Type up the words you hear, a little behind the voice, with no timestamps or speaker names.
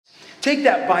Take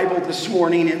that Bible this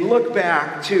morning and look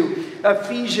back to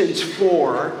Ephesians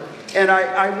 4. And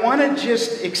I want to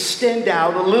just extend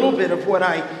out a little bit of what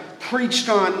I preached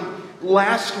on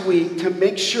last week to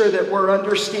make sure that we're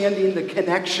understanding the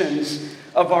connections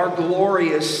of our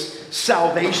glorious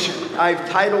salvation. I've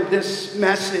titled this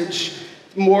message,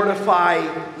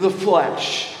 Mortify the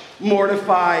Flesh.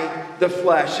 Mortify the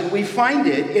Flesh. And we find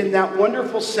it in that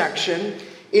wonderful section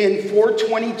in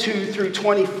 4:22 through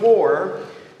 24,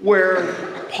 where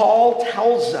Paul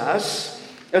tells us,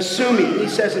 assuming, he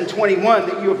says in 21,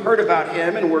 that you have heard about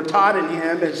him and were taught in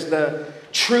him as the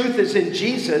truth is in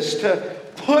Jesus, to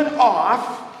put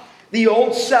off the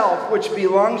old self which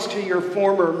belongs to your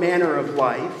former manner of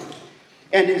life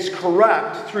and is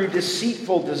corrupt through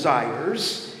deceitful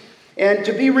desires, and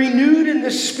to be renewed in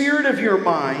the spirit of your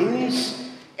minds,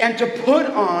 and to put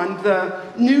on the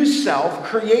new self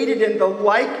created in the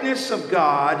likeness of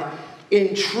God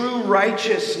in true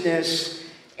righteousness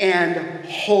and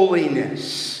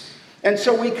holiness. And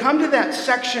so we come to that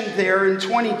section there in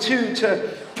 22 to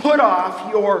put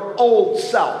off your old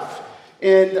self.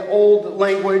 In the old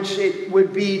language, it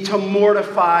would be to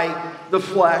mortify the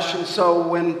flesh. And so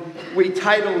when we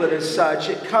title it as such,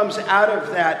 it comes out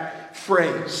of that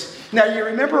phrase. Now, you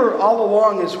remember all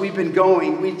along as we've been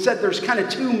going, we said there's kind of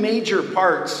two major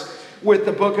parts with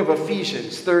the book of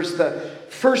Ephesians. There's the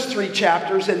first three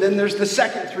chapters, and then there's the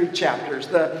second three chapters.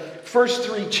 The first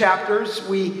three chapters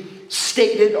we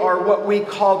stated are what we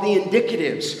call the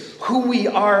indicatives, who we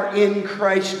are in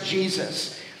Christ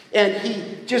Jesus. And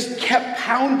he just kept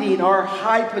pounding our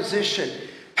high position,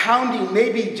 pounding,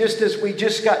 maybe just as we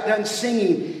just got done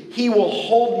singing, he will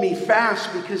hold me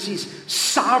fast because he's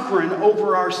sovereign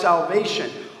over our salvation.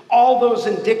 All those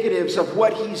indicatives of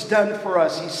what he's done for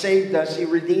us. He saved us, he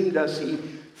redeemed us, he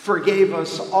forgave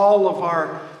us all of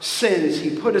our sins.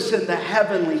 He put us in the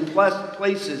heavenly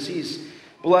places. He's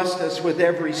blessed us with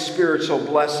every spiritual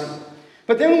blessing.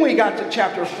 But then when we got to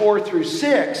chapter 4 through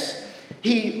 6,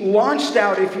 he launched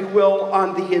out, if you will,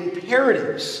 on the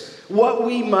imperatives, what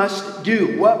we must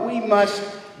do, what we must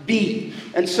be.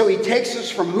 And so he takes us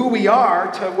from who we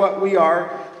are to what we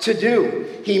are to do.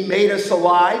 He made us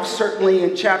alive, certainly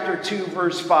in chapter 2,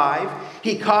 verse 5.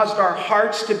 He caused our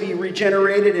hearts to be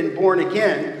regenerated and born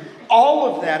again.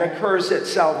 All of that occurs at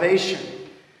salvation.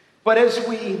 But as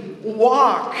we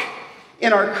walk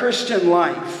in our Christian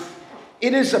life,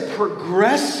 it is a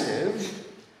progressive,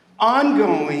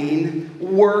 ongoing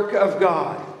work of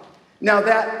God. Now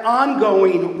that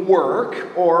ongoing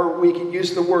work, or we could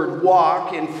use the word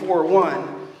walk in 4:1,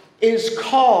 is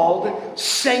called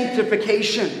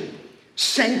sanctification.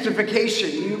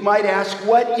 Sanctification. You might ask,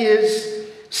 what is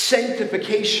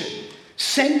sanctification?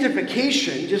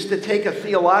 Sanctification, just to take a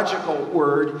theological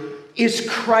word, is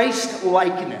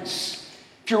Christ-likeness.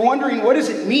 If you're wondering what does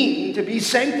it mean to be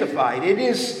sanctified, it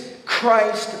is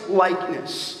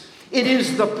Christ-likeness. It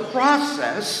is the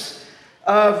process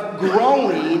of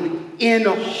growing in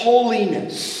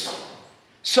holiness.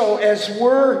 So as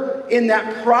we're in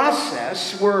that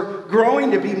process, we're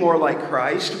growing to be more like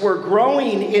Christ. We're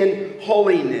growing in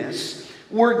holiness.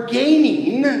 We're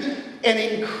gaining and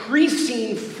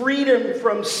increasing freedom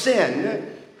from sin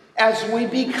as we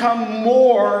become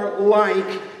more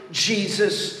like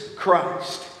Jesus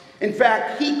Christ. In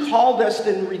fact, he called us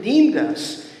and redeemed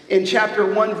us in chapter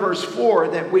 1, verse 4,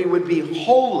 that we would be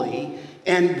holy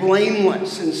and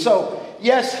blameless. And so,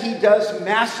 yes, he does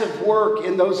massive work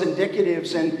in those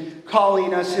indicatives and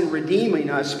calling us and redeeming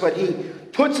us, but he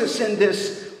puts us in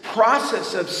this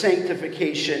process of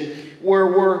sanctification where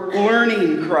we're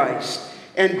learning Christ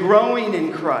and growing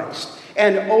in Christ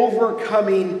and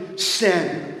overcoming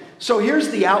sin. So here's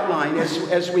the outline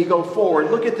as we go forward.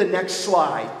 Look at the next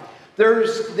slide.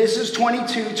 This is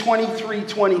 22, 23,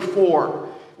 24.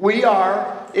 We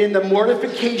are in the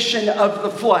mortification of the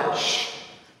flesh,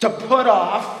 to put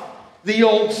off the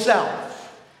old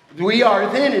self. We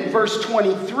are then in verse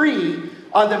 23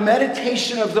 on the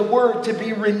meditation of the word, to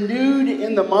be renewed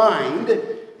in the mind.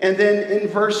 And then in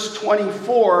verse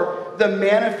 24, the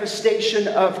manifestation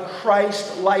of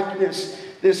Christ likeness.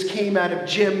 This came out of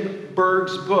Jim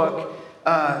Berg's book,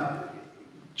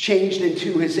 Changed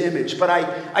into His Image. But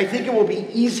I think it will be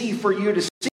easy for you to see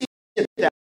it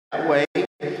that way.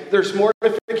 There's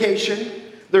mortification,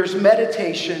 there's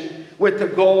meditation, with the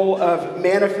goal of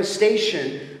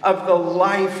manifestation of the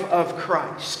life of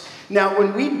Christ. Now,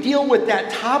 when we deal with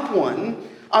that top one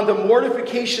on the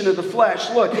mortification of the flesh,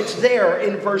 look, it's there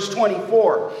in verse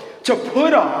 24. To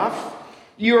put off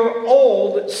your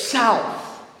old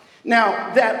self.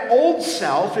 Now, that old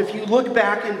self, if you look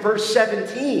back in verse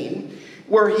 17,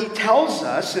 where he tells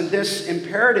us in this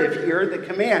imperative here, the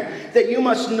command, that you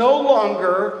must no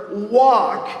longer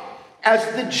walk as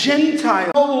the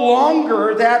Gentile, no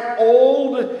longer that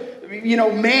old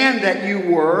man that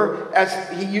you were, as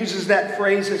he uses that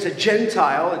phrase as a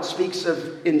Gentile. It speaks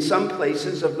of, in some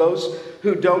places, of those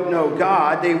who don't know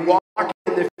God. They walk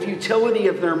in the futility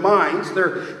of their minds.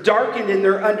 They're darkened in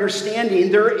their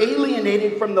understanding. They're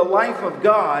alienated from the life of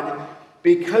God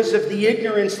because of the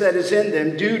ignorance that is in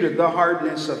them due to the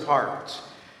hardness of heart.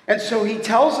 And so he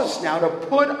tells us now to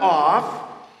put off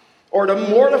or to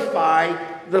mortify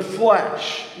the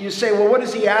flesh. You say, well, what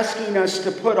is he asking us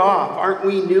to put off? Aren't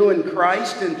we new in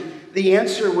Christ? And the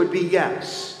answer would be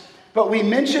yes. But we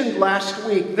mentioned last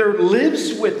week, there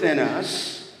lives within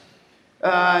us,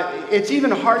 it's even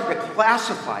hard to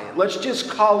classify it. Let's just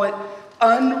call it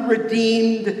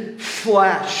unredeemed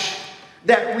flesh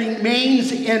that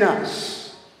remains in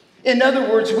us. In other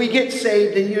words, we get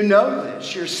saved, and you know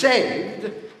this. You're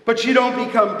saved, but you don't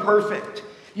become perfect.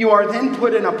 You are then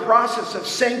put in a process of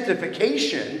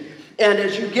sanctification, and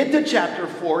as you get to chapter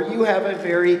 4, you have a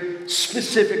very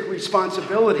specific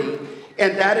responsibility,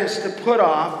 and that is to put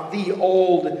off the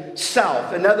old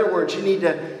self. In other words, you need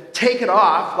to take it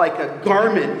off like a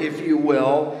garment, if you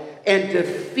will, and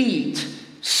defeat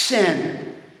sin.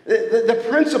 The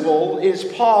principle is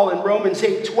Paul in Romans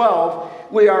 8:12,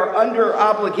 we are under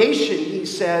obligation, he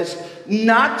says,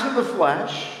 not to the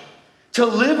flesh, to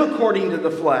live according to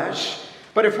the flesh.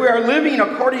 But if we are living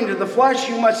according to the flesh,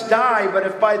 you must die. But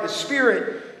if by the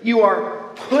Spirit you are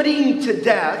putting to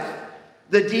death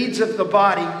the deeds of the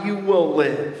body, you will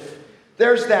live.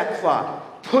 There's that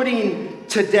thought, putting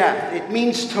to death. It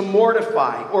means to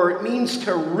mortify, or it means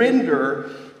to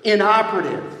render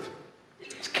inoperative.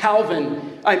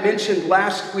 Calvin, I mentioned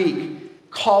last week,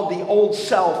 called the old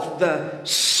self the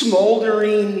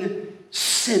smoldering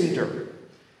cinder.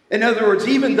 In other words,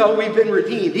 even though we've been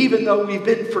redeemed, even though we've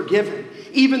been forgiven,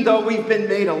 even though we've been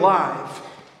made alive,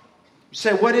 you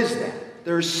say, what is that?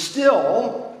 There's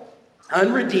still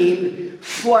unredeemed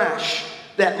flesh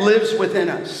that lives within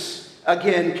us.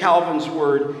 Again, Calvin's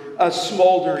word, a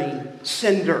smoldering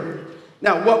cinder.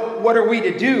 Now, what are we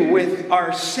to do with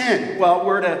our sin? Well,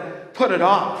 we're to put it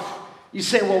off. You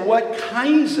say, well, what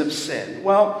kinds of sin?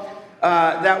 Well,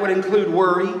 that would include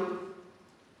worry.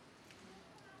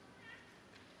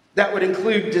 That would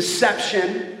include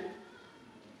deception.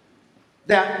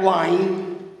 That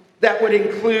lying. That would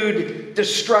include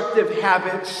destructive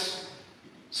habits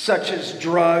such as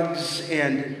drugs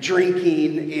and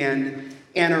drinking and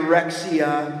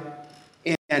anorexia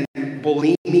and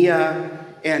bulimia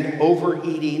and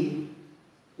overeating.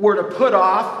 We're to put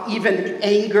off even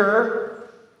anger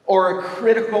or a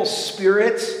critical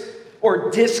spirit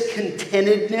or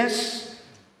discontentedness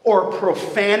or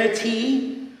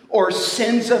profanity or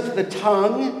sins of the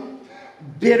tongue,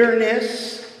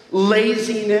 bitterness,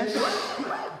 laziness,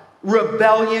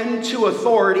 rebellion to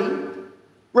authority.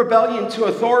 Rebellion to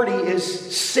authority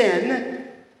is sin.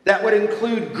 That would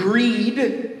include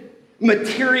greed,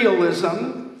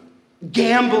 materialism,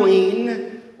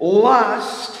 gambling,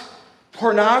 lust,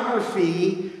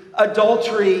 pornography,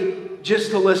 adultery,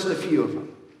 just to list a few of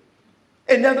them.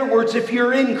 In other words, if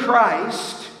you're in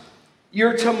Christ,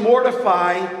 you're to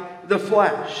mortify the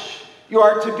flesh. You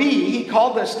are to be, he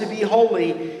called us to be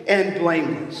holy and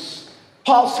blameless.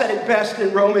 Paul said it best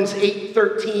in Romans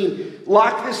 8:13.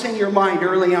 Lock this in your mind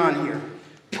early on here.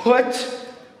 Put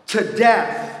to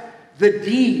death the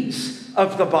deeds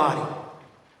of the body.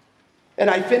 And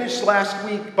I finished last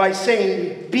week by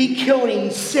saying, be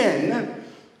killing sin,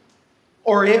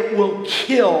 or it will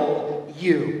kill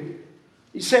you.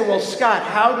 You say, well, Scott,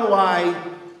 how do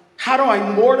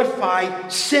I mortify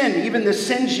sin, even the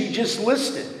sins you just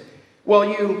listed? Well,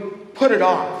 you put it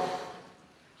off.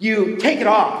 You take it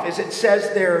off, as it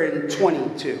says there in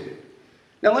 22.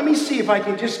 Now, let me see if I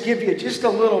can just give you just a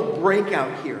little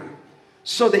breakout here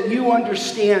so that you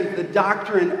understand the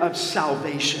doctrine of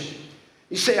salvation.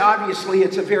 You say, obviously,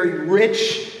 it's a very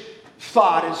rich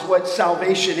thought is what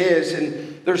salvation is,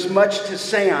 and there's much to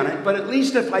say on it, but at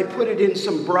least if I put it in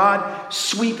some broad,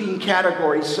 sweeping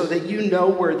categories so that you know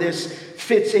where this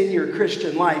fits in your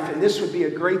Christian life, and this would be a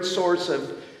great source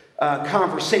of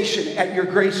conversation at your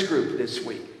grace group this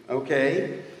week,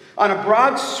 okay? On a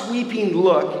broad, sweeping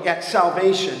look at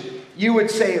salvation, you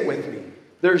would say it with me.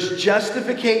 There's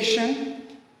justification,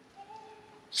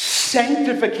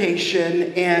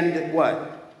 sanctification, and what?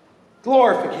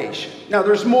 Glorification. Now,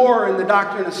 there's more in the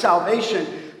doctrine of salvation,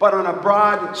 but on a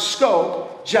broad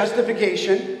scope,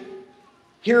 justification,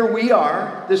 here we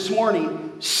are this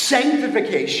morning,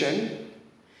 sanctification,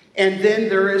 and then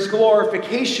there is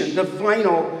glorification, the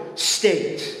final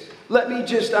state. Let me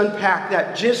just unpack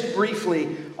that just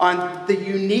briefly on the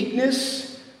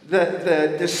uniqueness,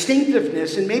 the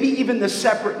distinctiveness, and maybe even the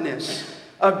separateness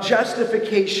of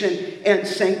justification and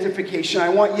sanctification. I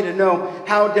want you to know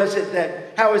how is it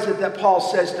that Paul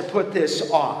says to put this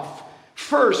off.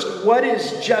 First, what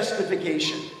is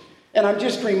justification? And I'm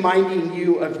just reminding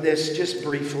you of this just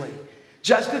briefly.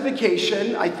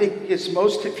 Justification, I think as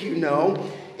most of you know,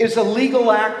 is a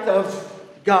legal act of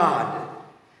God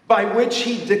by which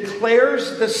he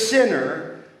declares the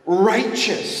sinner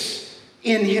righteous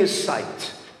in his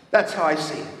sight. That's how I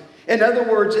see it. In other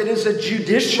words, it is a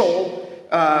judicial,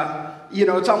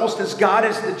 it's almost as God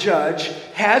as the judge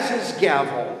has his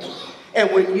gavel.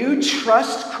 And when you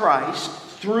trust Christ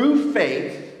through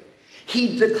faith,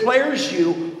 he declares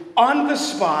you on the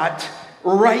spot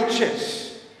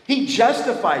righteous. He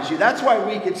justifies you. That's why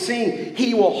we could sing,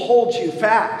 he will hold you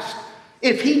fast.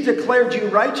 If he declared you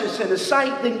righteous in his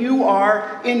sight, then you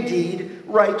are indeed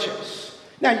righteous.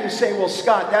 Now you say, well,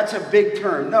 Scott, that's a big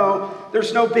term. No,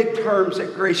 there's no big terms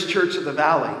at Grace Church of the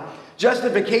Valley.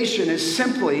 Justification is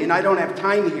simply, and I don't have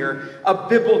time here, a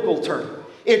biblical term.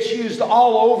 It's used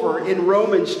all over in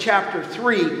Romans chapter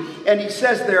 3. And he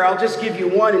says there, I'll just give you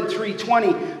one in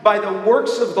 3:20. By the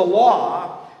works of the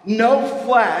law, no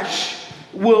flesh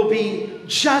will be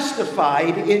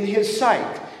justified in his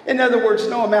sight. In other words,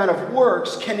 no amount of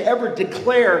works can ever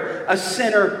declare a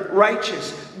sinner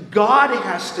righteous. God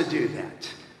has to do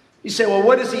that. You say, well,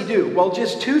 what does he do? Well,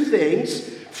 just two things.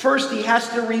 First, he has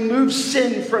to remove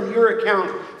sin from your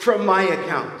account, from my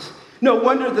account. No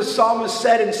wonder the psalmist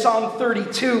said in Psalm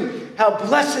 32, how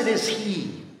blessed is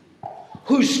he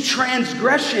whose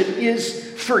transgression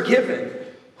is forgiven,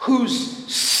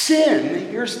 whose sin,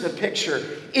 here's the picture,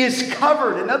 is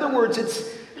covered. In other words, it's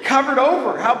covered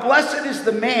over. How blessed is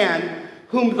the man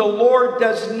whom the Lord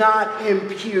does not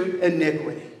impute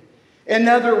iniquity. In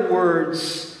other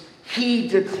words, he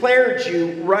declared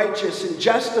you righteous and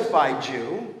justified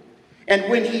you. And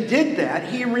when he did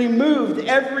that, he removed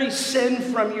every sin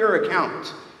from your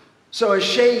account. So as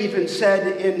Shay even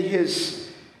said in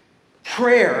his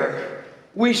prayer,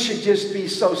 we should just be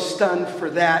so stunned for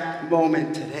that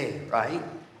moment today, right?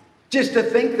 Just to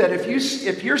think that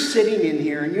if you're sitting in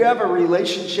here and you have a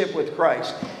relationship with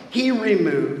Christ, he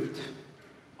removed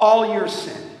all your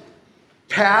sin,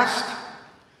 past,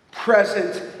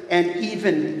 present, and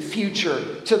even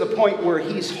future, to the point where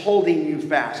he's holding you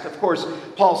fast. Of course,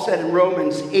 Paul said in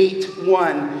Romans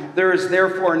 8:1, there is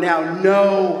therefore now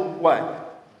no,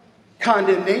 what?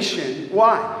 Condemnation.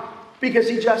 Why? Because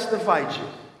he justified you.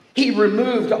 He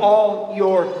removed all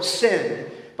your sin.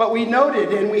 But we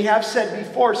noted, and we have said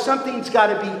before, something's got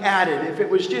to be added. If it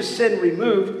was just sin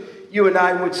removed, you and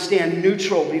I would stand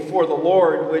neutral before the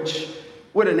Lord, which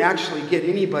wouldn't actually get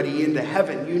anybody into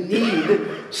heaven. You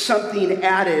need something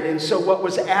added. And so what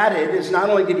was added is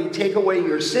not only did he take away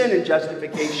your sin in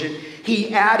justification,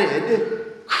 he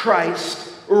added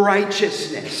Christ's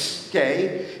righteousness.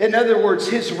 Okay? In other words,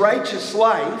 his righteous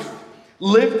life,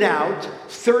 lived out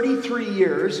 33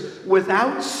 years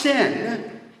without sin,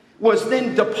 was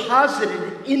then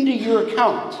deposited into your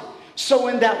account. So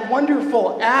in that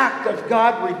wonderful act of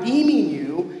God redeeming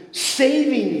you,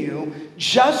 saving you,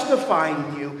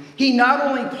 justifying you, he not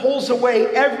only pulls away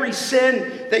every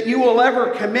sin that you will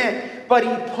ever commit, but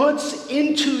he puts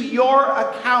into your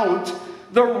account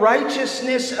the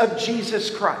righteousness of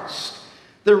Jesus Christ.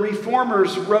 The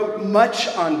Reformers wrote much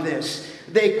on this.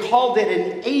 They called it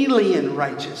an alien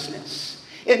righteousness.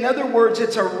 In other words,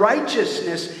 it's a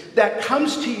righteousness that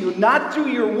comes to you not through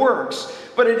your works,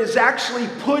 but it is actually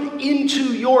put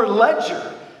into your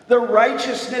ledger. The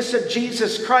righteousness of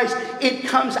Jesus Christ, it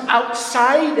comes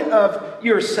outside of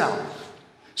yourself.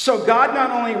 So God not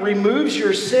only removes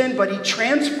your sin, but he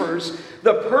transfers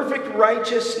the perfect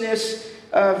righteousness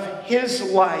of his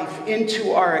life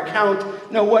into our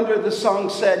account. No wonder the song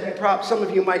said, some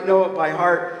of you might know it by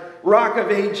heart, Rock of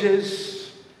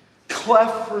Ages,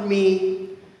 cleft for me,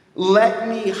 let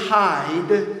me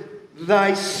hide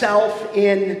thyself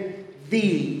in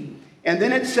thee. And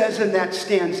then it says in that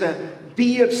stanza,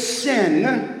 be of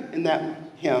sin, in that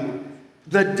hymn,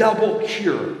 the double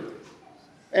cure.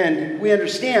 And we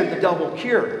understand the double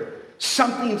cure.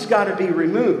 Something's got to be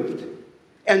removed,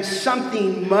 and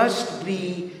something must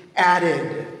be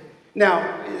added.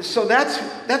 Now, so that's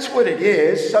what it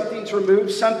is. Something's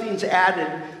removed, something's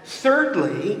added.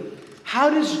 Thirdly, how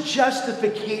does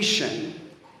justification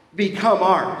become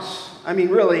ours? I mean,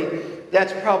 really,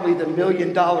 that's probably the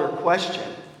million-dollar question.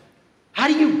 How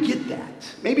do you get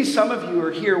that? Maybe some of you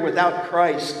are here without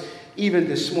Christ even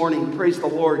this morning. Praise the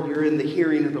Lord, you're in the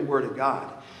hearing of the Word of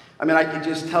God. I mean, I could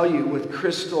just tell you with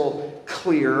crystal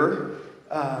clear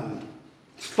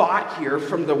thought here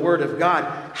from the Word of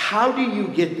God. How do you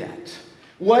get that?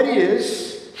 What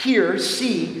is, here,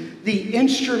 see, the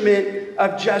instrument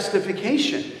of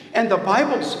justification? And the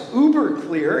Bible's uber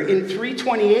clear in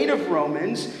 3:28 of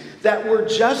Romans that we're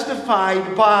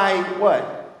justified by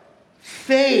what?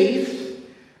 Faith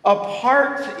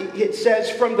apart, it says,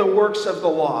 from the works of the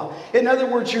law. In other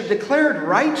words, you're declared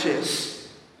righteous,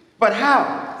 but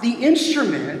how? The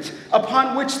instrument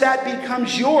upon which that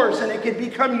becomes yours, and it could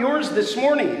become yours this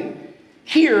morning,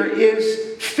 here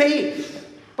is faith.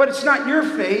 But it's not your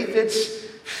faith, it's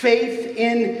faith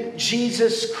in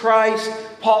Jesus Christ.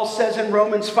 Paul says in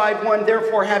Romans 5:1,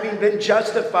 therefore, having been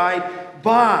justified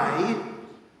by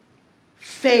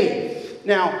faith.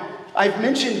 Now, I've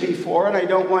mentioned before, and I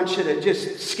don't want you to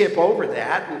just skip over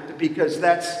that, because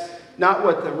that's not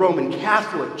what the Roman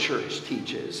Catholic Church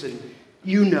teaches, and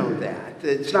you know that.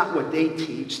 It's not what they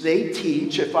teach. They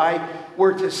teach, if I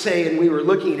were to say, and we were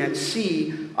looking at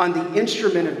C, on the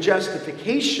instrument of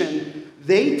justification,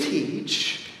 they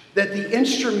teach that the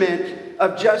instrument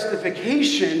of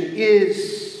justification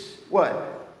is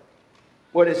what?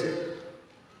 What is it?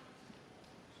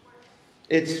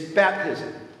 It's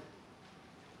baptism.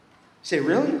 Say,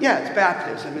 really? Yeah, it's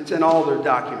baptism. It's in all their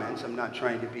documents. I'm not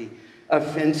trying to be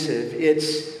offensive.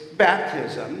 It's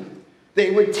baptism.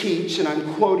 They would teach, and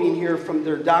I'm quoting here from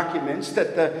their documents,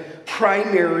 that the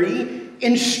primary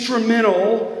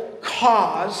instrumental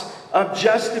cause of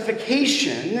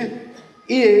justification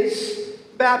is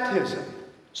baptism.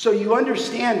 So you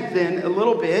understand then a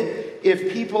little bit,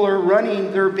 if people are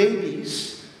running their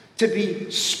babies to be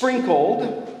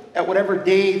sprinkled at whatever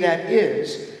day that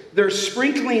is, they're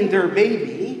sprinkling their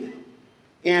baby,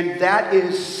 and that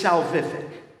is salvific.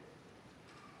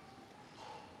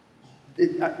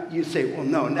 You say, well,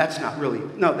 no, that's not really.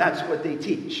 No, that's what they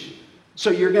teach. So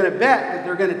you're going to bet that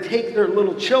they're going to take their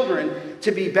little children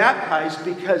to be baptized,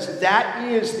 because that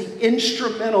is the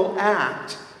instrumental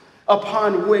act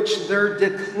upon which they're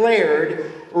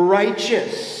declared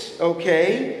righteous.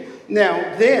 Okay?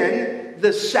 Now, then,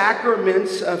 the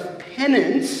sacraments of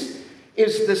penance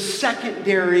is the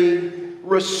secondary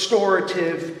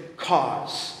restorative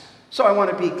cause. So I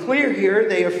want to be clear here.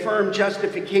 They affirm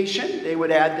justification, they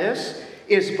would add this,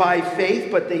 is by faith,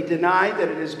 but they deny that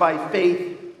it is by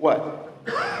faith, what?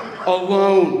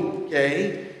 Alone,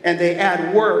 okay? And they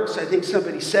add works, I think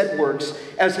somebody said works,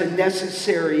 as a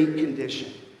necessary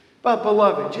condition. But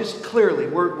beloved, just clearly,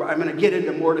 I'm going to get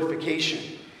into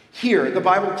mortification. Here, the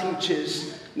Bible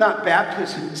teaches not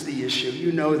baptism is the issue.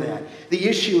 You know that. The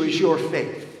issue is your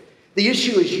faith. The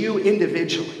issue is you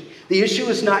individually. The issue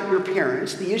is not your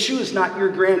parents. The issue is not your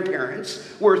grandparents.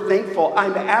 We're thankful.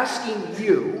 I'm asking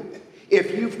you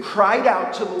if you've cried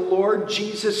out to the Lord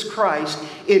Jesus Christ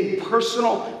in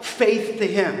personal faith to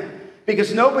Him.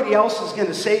 Because nobody else is going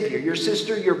to save you. Your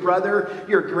sister, your brother,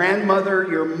 your grandmother,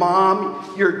 your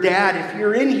mom, your dad. If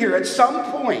you're in here at some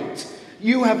point,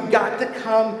 you have got to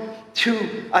come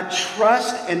to a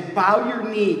trust and bow your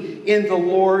knee in the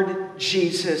Lord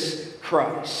Jesus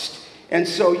Christ. And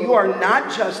so you are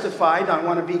not justified, I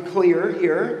want to be clear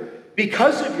here,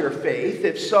 because of your faith.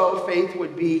 If so, faith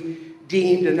would be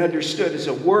deemed and understood as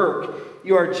a work.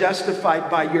 You are justified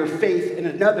by your faith in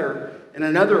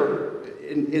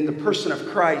the person of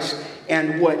Christ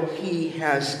and what He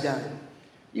has done.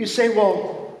 You say,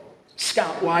 well,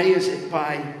 Scott, why is it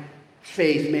by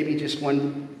faith? Maybe just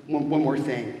one more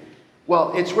thing.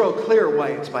 Well, it's real clear why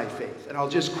it's by faith. And I'll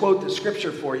just quote the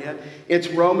scripture for you. It's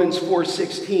Romans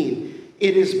 4:16.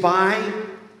 It is by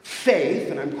faith,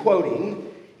 and I'm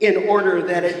quoting, in order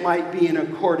that it might be in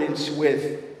accordance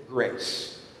with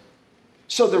grace.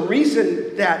 So the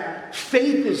reason that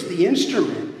faith is the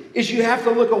instrument is you have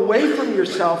to look away from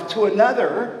yourself to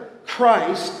another,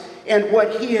 Christ, and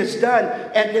what He has done.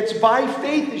 And it's by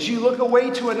faith as you look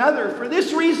away to another for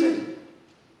this reason,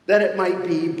 that it might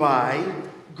be by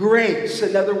grace.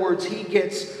 In other words, He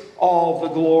gets all the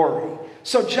glory.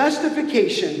 So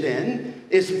justification then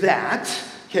is that,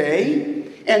 okay?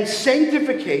 And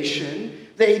sanctification,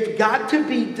 they've got to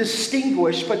be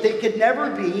distinguished, but they could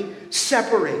never be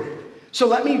separated. So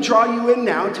let me draw you in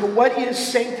now to what is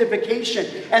sanctification.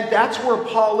 And that's where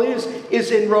Paul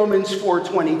is in Romans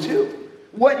 4:22.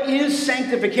 What is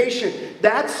sanctification?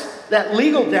 That's that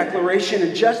legal declaration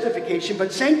and justification.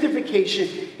 But sanctification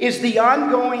is the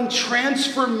ongoing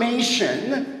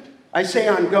transformation, I say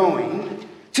ongoing,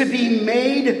 to be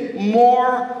made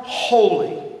more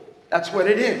holy. That's what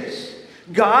it is.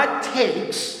 God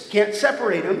takes, can't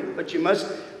separate them, but you must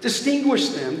distinguish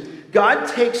them. God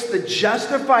takes the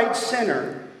justified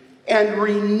sinner and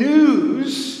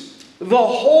renews the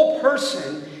whole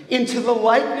person into the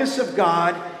likeness of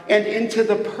God and into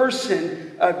the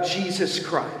person of Jesus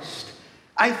Christ.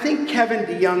 I think Kevin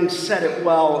DeYoung said it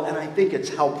well, and I think it's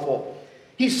helpful.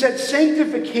 He said,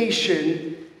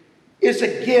 sanctification is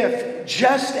a gift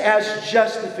just as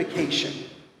justification.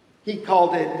 He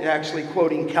called it, actually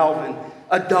quoting Calvin,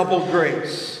 a double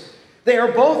grace. They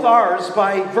are both ours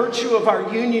by virtue of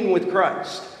our union with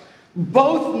Christ,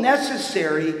 both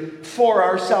necessary for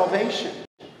our salvation.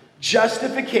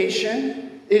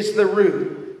 Justification is the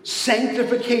root.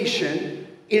 Sanctification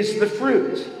is the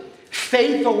fruit.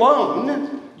 Faith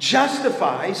alone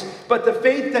justifies, but the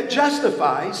faith that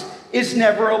justifies is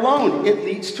never alone. It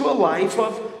leads to a life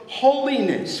of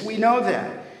holiness. We know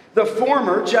that. The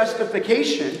former,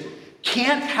 justification,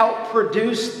 can't help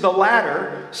produce the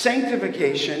latter,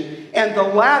 sanctification, and the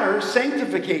latter,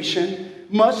 sanctification,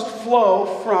 must flow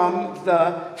from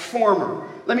the former.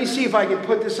 Let me see if I can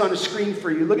put this on a screen for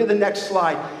you. Look at the next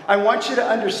slide. I want you to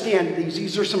understand these.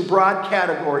 These are some broad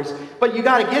categories, but you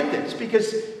got to get this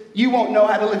because you won't know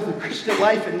how to live the Christian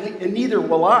life, and neither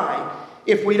will I,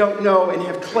 if we don't know and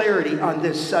have clarity on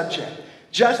this subject.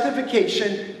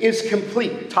 Justification is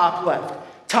complete, top left.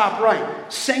 Top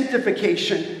right,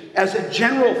 sanctification as a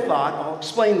general thought, I'll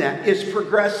explain that, is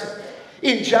progressive.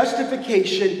 In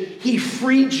justification, he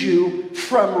freed you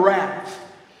from wrath.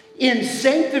 In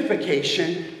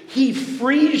sanctification, he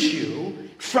frees you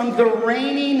from the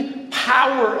reigning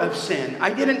power of sin.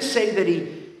 I didn't say that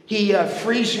he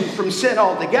frees you from sin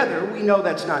altogether. We know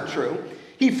that's not true.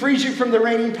 He frees you from the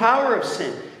reigning power of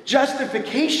sin.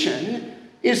 Justification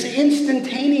is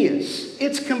instantaneous.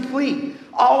 It's complete.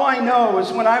 All I know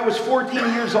is when I was 14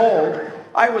 years old,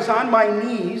 I was on my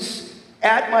knees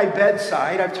at my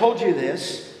bedside. I've told you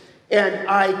this. And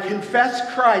I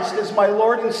confessed Christ as my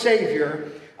Lord and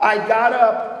Savior. I got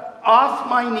up off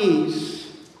my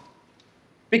knees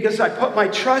because I put my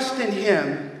trust in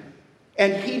Him.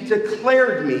 And He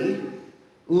declared me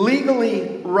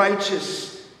legally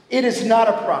righteous. It is not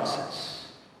a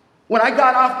process. When I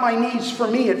got off my knees, for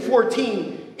me at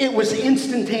 14, it was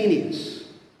instantaneous.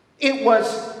 It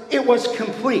was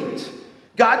complete.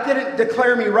 God didn't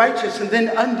declare me righteous and then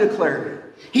undeclare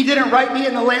me. He didn't write me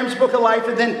in the Lamb's Book of Life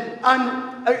and then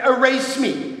erase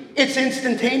me. It's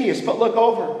instantaneous. But look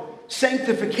over.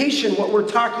 Sanctification, what we're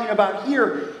talking about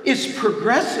here, is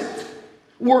progressive.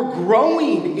 We're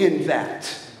growing in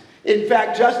that. In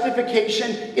fact,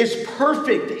 justification is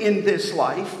perfect in this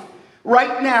life.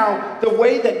 Right now, the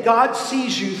way that God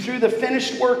sees you through the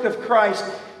finished work of Christ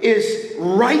is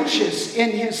righteous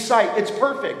in His sight. It's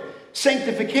perfect.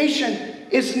 Sanctification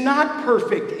is not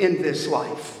perfect in this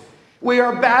life. We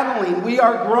are battling. We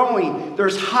are growing.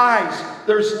 There's highs.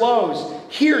 There's lows.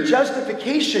 Here,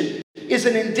 justification is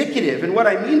an indicative. And what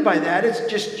I mean by that is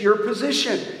just your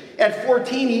position. At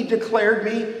 14, He declared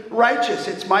me righteous.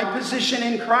 It's my position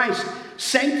in Christ.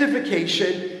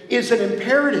 Sanctification is an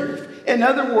imperative. In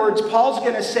other words, Paul's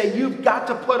going to say, you've got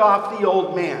to put off the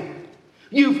old man.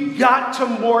 You've got to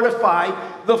mortify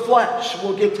the flesh.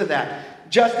 We'll get to that.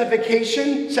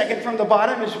 Justification, second from the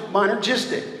bottom, is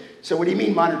monergistic. So what do you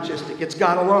mean monergistic? It's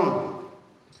God alone.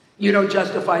 You don't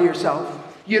justify yourself.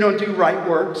 You don't do right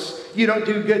works. You don't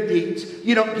do good deeds.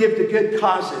 You don't give to good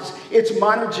causes. It's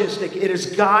monergistic. It is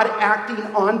God acting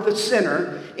on the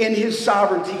sinner in His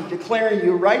sovereignty, declaring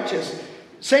you righteous.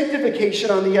 Sanctification,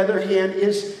 on the other hand,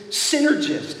 is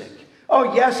synergistic.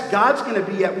 Oh, yes, God's going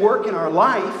to be at work in our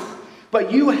life,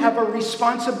 but you have a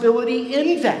responsibility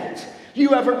in that. You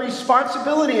have a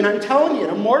responsibility, and I'm telling you,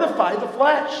 to mortify the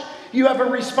flesh. You have a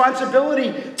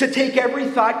responsibility to take every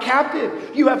thought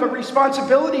captive. You have a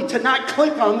responsibility to not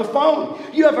click on the phone.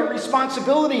 You have a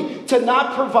responsibility to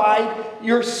not provide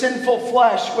your sinful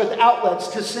flesh with outlets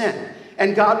to sin.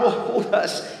 And God will hold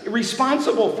us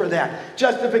responsible for that.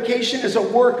 Justification is a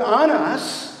work on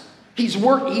us. He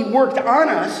worked on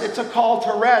us. It's a call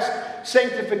to rest.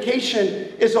 Sanctification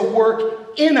is a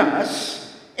work in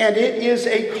us, and it is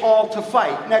a call to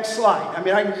fight. Next slide. I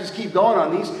mean, I can just keep going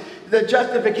on these. The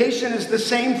justification is the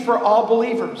same for all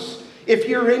believers. If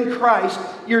you're in Christ,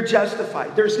 you're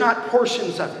justified. There's not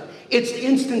portions of it. It's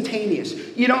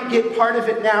instantaneous. You don't get part of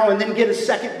it now and then get a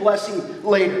second blessing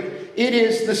later. It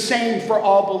is the same for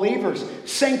all believers.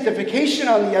 Sanctification,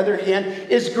 on the other hand,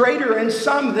 is greater in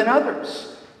some than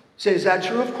others. Say, is that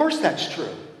true? Of course that's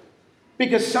true.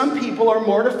 Because some people are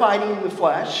mortifying the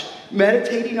flesh,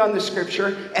 meditating on the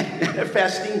scripture, and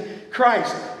manifesting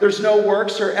Christ. There's no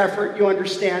works or effort. You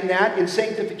understand that. In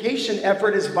sanctification,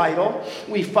 effort is vital.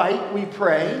 We fight, we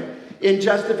pray. In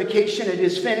justification, it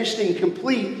is finished and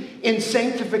complete. In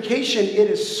sanctification,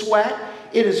 it is sweat,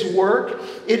 it is work,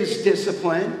 it is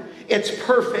discipline. It's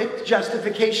perfect.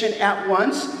 Justification at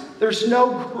once. There's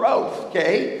no growth,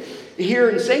 okay? Here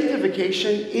in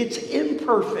sanctification, it's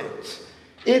imperfect.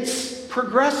 It's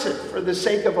progressive for the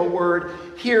sake of a word.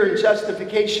 Here in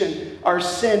justification, our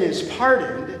sin is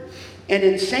pardoned. And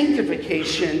in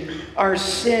sanctification, our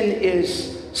sin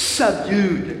is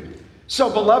subdued. So,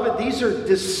 beloved, these are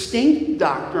distinct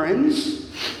doctrines.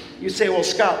 You say, well,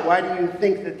 Scott, why do you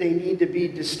think that they need to be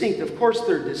distinct? Of course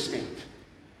they're distinct.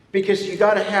 Because you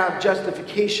got to have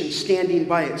justification standing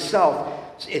by itself.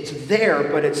 It's there,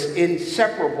 but it's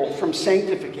inseparable from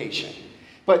sanctification.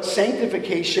 But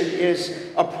sanctification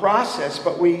is a process,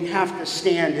 but we have to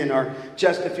stand in our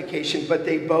justification, but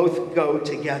they both go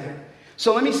together.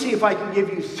 So let me see if I can give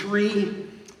you three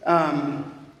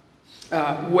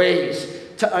ways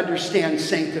to understand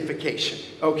sanctification,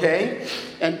 okay?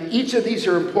 And each of these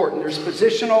are important. There's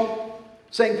positional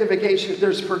sanctification,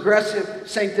 there's progressive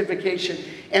sanctification,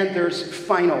 and there's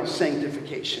final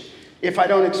sanctification. If I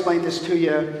don't explain this to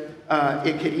you,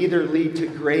 it could either lead to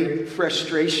great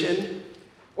frustration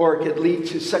or it could lead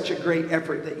to such a great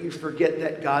effort that you forget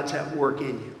that God's at work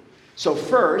in you. So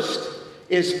first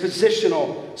is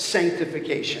positional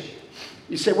sanctification.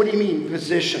 You say, what do you mean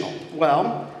positional?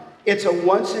 Well, it's a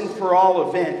once and for all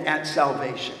event at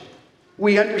salvation.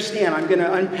 We understand, I'm going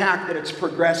to unpack that it's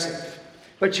progressive,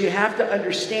 but you have to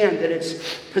understand that it's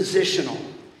positional.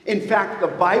 In fact, the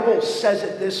Bible says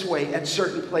it this way at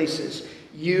certain places.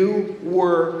 You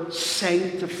were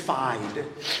sanctified.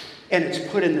 And it's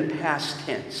put in the past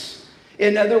tense.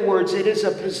 In other words, it is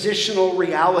a positional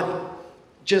reality.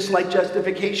 Just like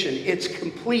justification. It's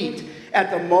complete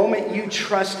at the moment you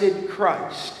trusted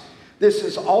Christ. This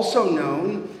is also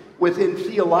known within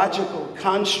theological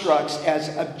constructs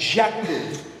as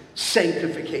objective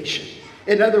sanctification.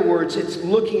 In other words, it's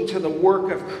looking to the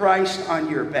work of Christ on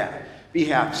your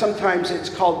behalf. Sometimes it's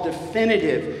called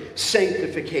definitive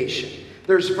sanctification.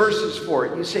 There's verses for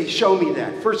it. You say, show me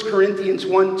that. 1 Corinthians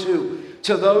 1:2,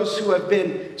 to those who have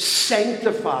been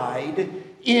sanctified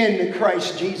in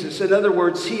Christ Jesus. In other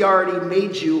words, he already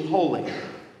made you holy. You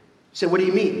say, what do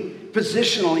you mean?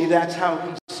 Positionally, that's how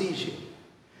he sees you.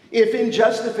 If in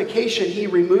justification he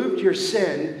removed your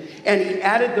sin and he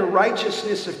added the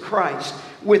righteousness of Christ,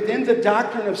 within the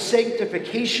doctrine of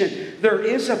sanctification, there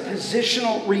is a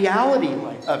positional reality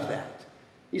of that.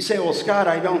 You say, well, Scott,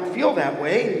 I don't feel that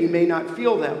way. You may not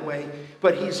feel that way,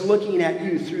 but he's looking at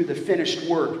you through the finished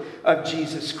work of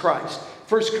Jesus Christ.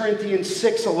 1 Corinthians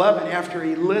 6:11, after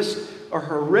he lists a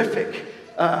horrific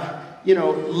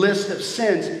list of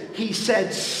sins, he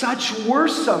said, such were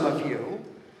some of you,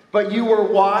 but you were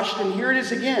washed, and here it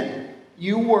is again,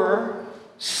 you were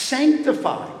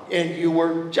sanctified, and you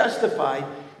were justified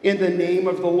in the name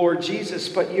of the Lord Jesus,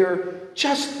 but you're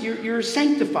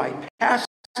sanctified, past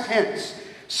tense.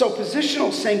 So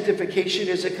positional sanctification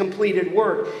is a completed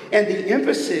work, and the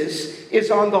emphasis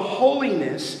is on the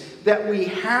holiness that we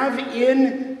have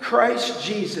in Christ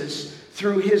Jesus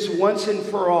through his once and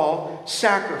for all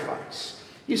sacrifice.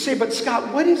 You say, but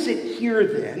Scott, what is it here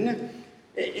then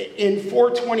in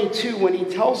 4:22 when he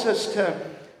tells us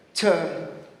to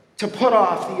put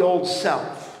off the old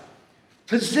self?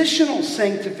 Positional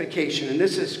sanctification, and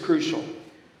this is crucial,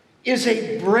 is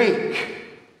a break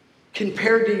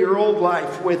compared to your old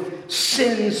life with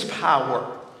sin's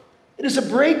power. It is a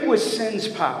break with sin's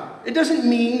power. It doesn't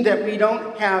mean that we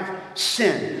don't have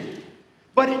sin,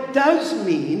 but it does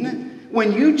mean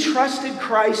when you trusted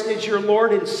Christ as your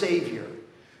Lord and Savior,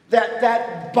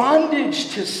 that bondage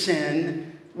to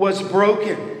sin was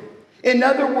broken. In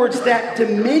other words, that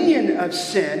dominion of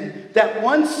sin that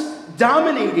once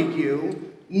dominated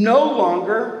you no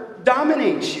longer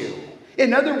dominates you.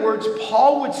 In other words,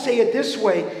 Paul would say it this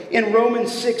way in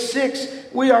Romans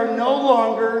 6:6, we are no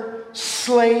longer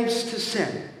slaves to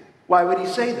sin. Why would he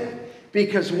say that?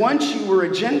 Because once you were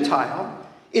a Gentile,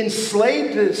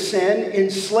 enslaved to sin,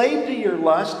 enslaved to your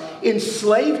lust,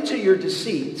 enslaved to your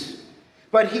deceit.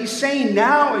 But he's saying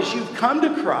now, as you've come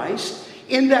to Christ,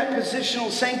 in that positional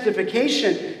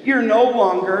sanctification, you're no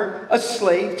longer a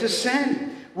slave to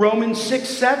sin. Romans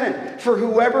 6:7, for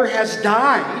whoever has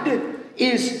died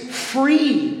is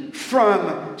free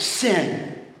from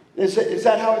sin. Is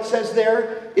that how it says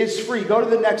there? Is free. Go to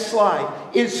the next slide.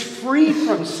 Is free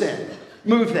from sin.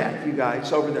 Move that, you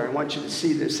guys, over there. I want you to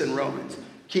see this in Romans.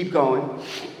 Keep going.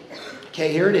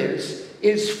 Okay, here it is.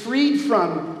 Is freed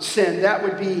from sin. That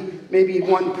would be maybe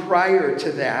one prior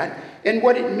to that. And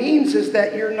what it means is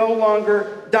that you're no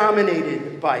longer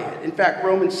dominated by it. In fact,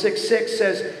 Romans 6:6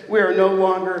 says we are no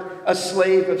longer a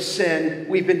slave of sin.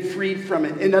 We've been freed from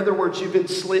it. In other words, you've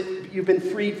been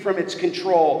freed from its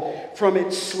control, from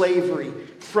its slavery,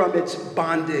 from its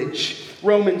bondage.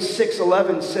 Romans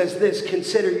 6:11 says this,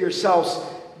 consider yourselves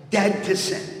dead to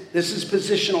sin. This is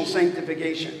positional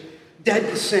sanctification. Dead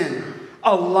to sin,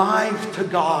 alive to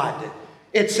God.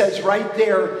 It says right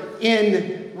there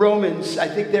in Romans, I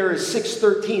think there is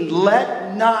 6:13,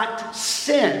 let not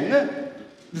sin,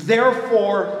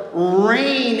 therefore,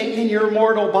 reign in your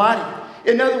mortal body.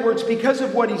 In other words, because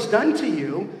of what he's done to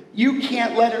you, you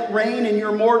can't let it reign in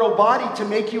your mortal body to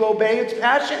make you obey its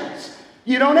passions.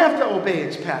 You don't have to obey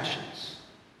its passions.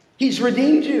 He's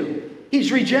redeemed you.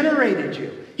 He's regenerated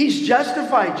you. He's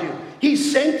justified you.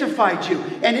 He's sanctified you.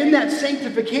 And in that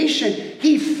sanctification,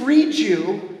 he freed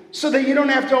you so that you don't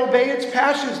have to obey its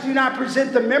passions. Do not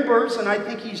present the members, and I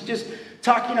think he's just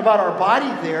talking about our body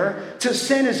there, to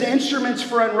sin as instruments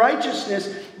for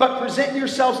unrighteousness, but present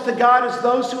yourselves to God as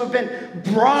those who have been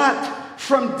brought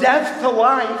from death to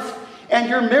life, and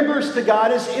your members to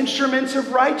God as instruments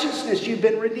of righteousness. You've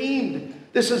been redeemed.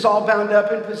 This is all bound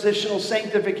up in positional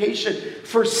sanctification.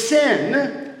 For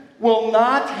sin will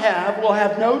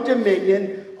have no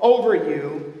dominion over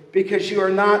you, because you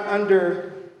are not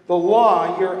under the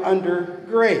law, you're under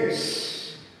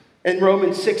grace. And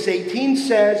Romans 6:18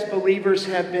 says believers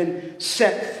have been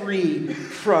set free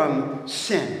from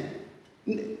sin.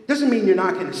 Doesn't mean you're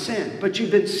not going to sin, but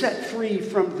you've been set free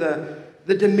from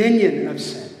the dominion of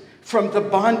sin, from the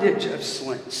bondage of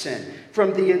sin,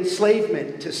 from the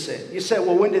enslavement to sin. You say,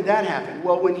 well, when did that happen?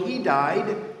 Well, when he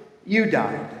died, you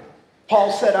died.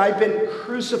 Paul said, I've been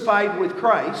crucified with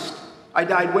Christ. I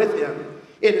died with him.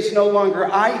 It is no longer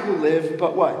I who live,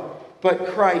 but what? But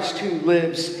Christ who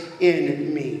lives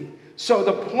in me. So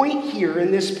the point here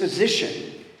in this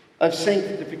position of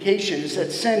sanctification is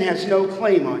that sin has no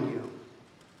claim on you.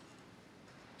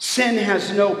 Sin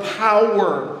has no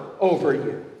power over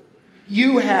you.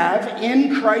 You have,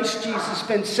 in Christ Jesus,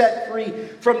 been set free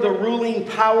from the ruling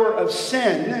power of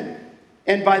sin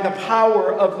and by the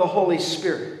power of the Holy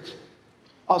Spirit.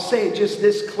 I'll say it just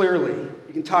this clearly.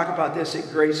 You can talk about this at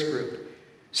Grace Group.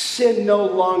 Sin no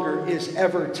longer is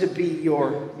ever to be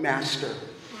your master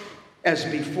as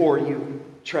before you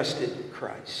trusted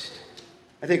Christ.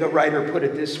 I think a writer put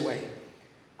it this way.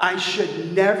 I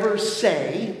should never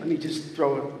say, let me just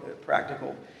throw a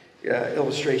practical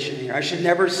illustration here. I should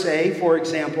never say, for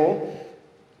example,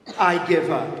 I give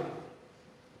up.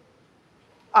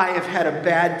 I have had a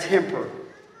bad temper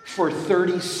for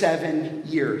 37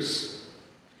 years.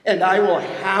 And I will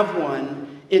have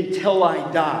one until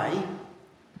I die.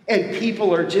 And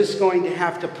people are just going to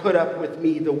have to put up with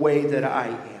me the way that I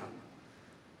am.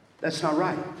 That's not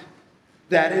right.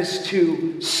 That is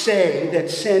to say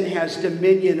that sin has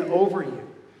dominion over you.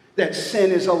 That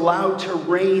sin is allowed to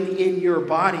reign in your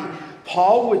body.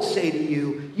 Paul would say to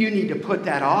you, you need to put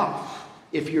that off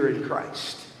if you're in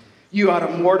Christ. You ought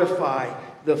to mortify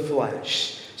the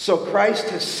flesh. So Christ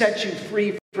has set you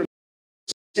free from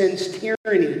sin's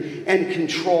tyranny and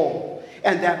control.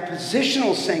 And that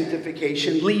positional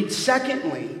sanctification leads,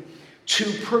 secondly, to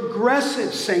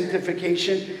progressive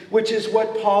sanctification, which is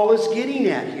what Paul is getting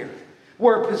at here.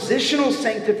 Where positional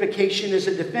sanctification is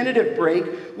a definitive break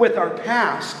with our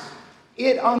past,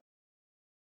 it, on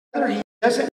the other hand,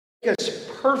 doesn't make us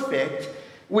perfect.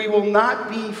 We will not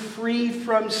be free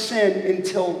from sin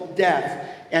until death,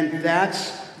 and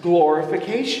that's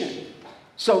glorification.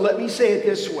 So let me say it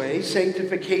this way.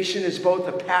 Sanctification is both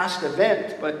a past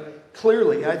event, but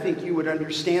clearly I think you would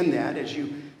understand that as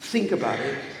you think about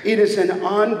it. It is an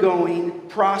ongoing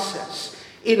process.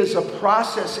 It is a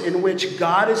process in which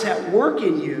God is at work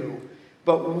in you,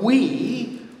 but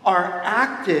we are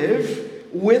active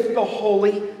with the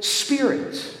Holy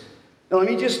Spirit. Now let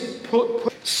me just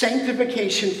put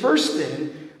sanctification first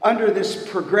then, under this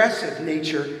progressive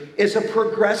nature, is a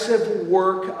progressive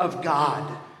work of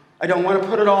God. I don't want to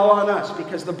put it all on us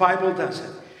because the Bible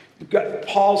doesn't.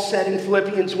 Paul said in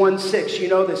Philippians 1:6, you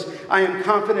know this, I am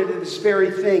confident of this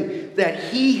very thing, that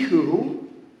he who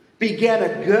began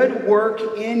a good work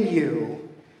in you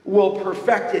will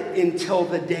perfect it until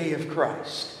the day of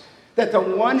Christ. That the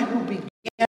one who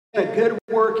began a good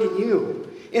work in you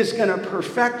is going to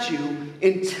perfect you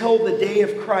until the day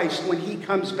of Christ when he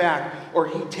comes back or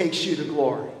he takes you to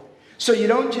glory. So you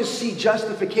don't just see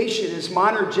justification as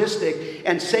monergistic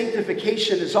and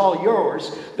sanctification is all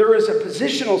yours. There is a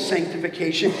positional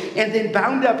sanctification, and then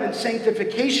bound up in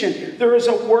sanctification, there is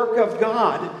a work of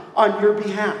God on your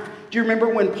behalf. Do you remember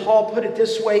when Paul put it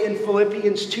this way in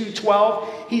Philippians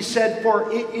 2:12? He said,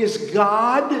 for it is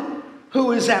God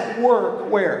who is at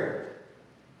work, where?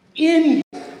 In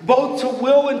you, both to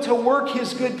will and to work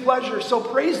his good pleasure. So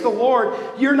praise the Lord,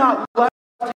 you're not left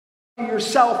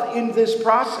yourself in this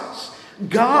process.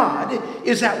 God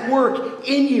is at work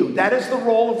in you. That is the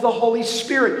role of the Holy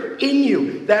Spirit in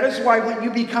you. That is why when you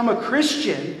become a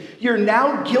Christian, You're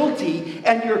now guilty,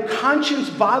 and your conscience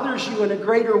bothers you in a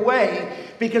greater way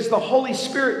because the Holy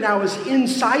Spirit now is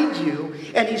inside you,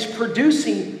 and he's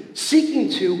seeking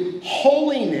to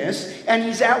holiness, and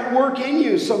he's at work in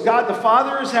you. So God the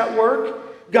Father is at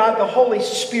work. God the Holy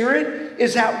Spirit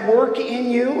is at work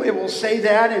in you. It will say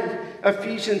that in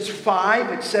Ephesians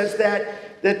 5. It says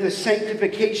that the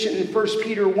sanctification in 1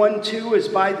 Peter 1:2 is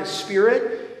by the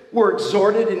Spirit. We're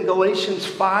exhorted in Galatians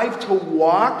 5 to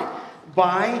walk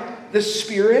by the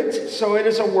Spirit. So it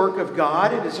is a work of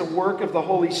God. It is a work of the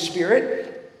Holy Spirit.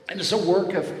 It is a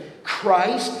work of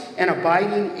Christ and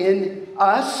abiding in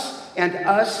us and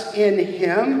us in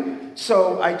him.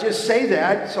 So I just say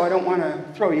that, so I don't want to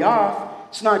throw you off.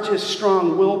 It's not just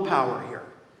strong willpower here,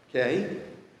 okay?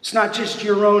 It's not just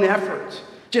your own effort.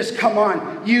 Just come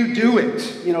on, you do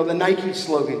it. You know, the Nike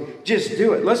slogan, just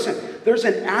do it. Listen, there's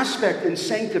an aspect in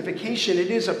sanctification.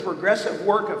 It is a progressive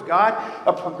work of God,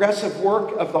 a progressive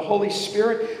work of the Holy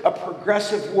Spirit, a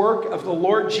progressive work of the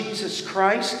Lord Jesus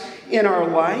Christ in our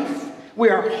life. We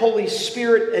are Holy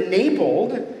Spirit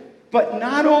enabled, but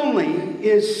not only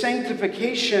is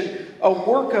sanctification a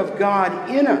work of God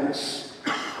in us,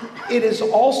 it is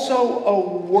also a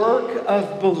work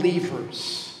of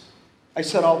believers. I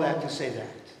said all that to say that.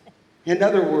 In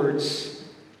other words,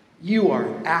 you are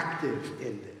active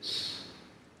in this.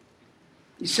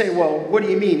 You say, well, what do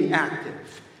you mean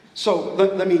active? So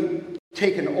let me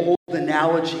take an old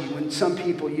analogy when some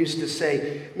people used to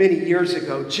say many years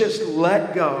ago, just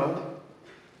let go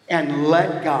and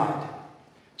let God.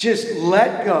 Just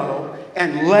let go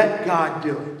and let God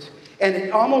do it. And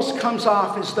it almost comes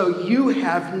off as though you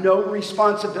have no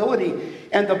responsibility.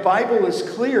 And the Bible is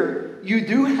clear, you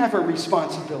do have a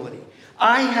responsibility.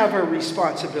 I have a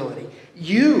responsibility.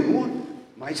 You,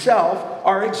 myself,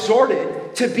 are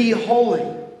exhorted to be holy.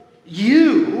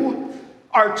 You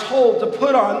are told to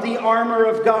put on the armor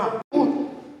of God.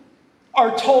 You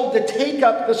are told to take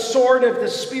up the sword of the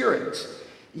Spirit.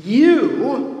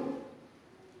 You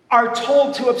are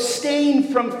told to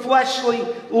abstain from fleshly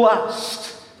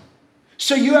lust.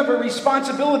 So you have a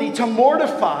responsibility to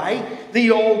mortify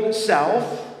the old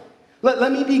self.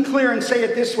 Let me be clear and say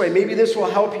it this way. Maybe this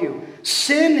will help you.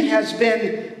 Sin has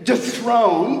been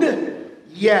dethroned,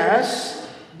 yes,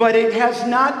 but it has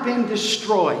not been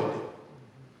destroyed.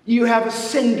 You have a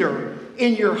cinder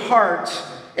in your heart,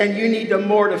 and you need to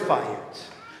mortify it.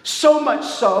 So much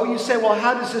so, you say, well,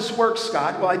 how does this work,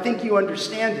 Scott? Well, I think you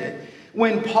understand it.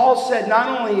 When Paul said,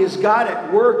 not only is God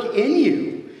at work in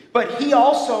you, but he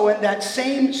also, in that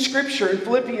same scripture in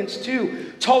Philippians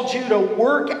 2, told you to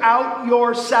work out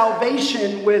your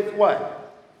salvation with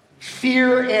what?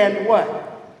 Fear and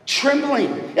what?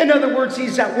 Trembling. In other words,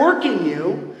 he's at work in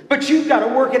you, but you've got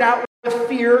to work it out with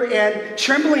fear and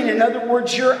trembling. In other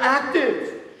words, you're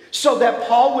active. So that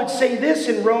Paul would say this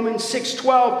in Romans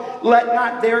 6:12, let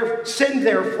not sin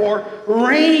therefore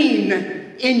reign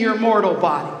in your mortal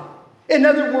body. In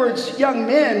other words, young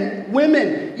men,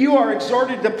 women, you are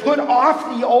exhorted to put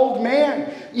off the old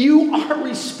man. You are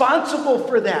responsible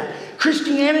for that.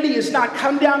 Christianity is not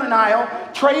come down an aisle,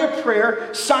 pray a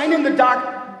prayer, sign in the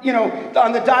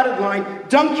on the dotted line,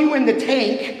 dunk you in the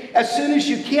tank as soon as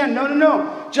you can.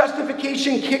 No.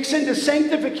 Justification kicks into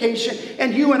sanctification,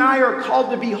 and you and I are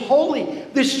called to be holy.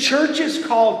 This church is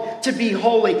called to be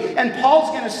holy. And Paul's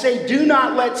going to say, do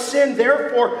not let sin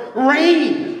therefore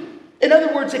reign. In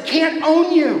other words, it can't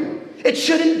own you. It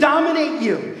shouldn't dominate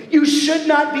you. You should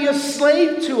not be a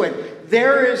slave to it.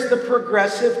 There is the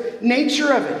progressive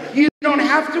nature of it. You don't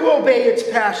have to obey its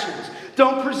passions.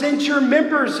 Don't present your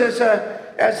members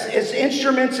as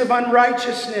instruments of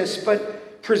unrighteousness,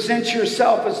 but present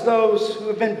yourself as those who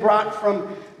have been brought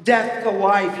from death to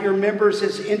life. Your members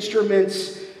as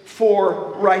instruments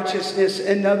for righteousness.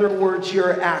 In other words,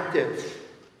 you're active.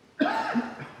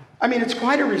 I mean, it's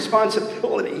quite a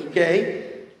responsibility,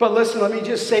 okay? But listen, let me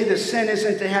just say this. Sin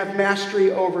isn't to have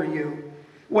mastery over you.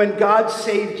 When God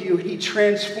saved you, he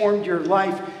transformed your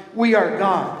life. We are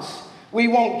God's. We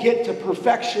won't get to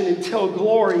perfection until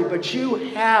glory, but you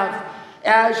have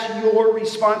as your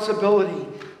responsibility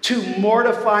to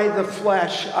mortify the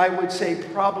flesh, I would say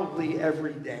probably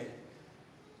every day.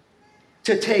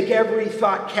 To take every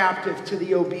thought captive to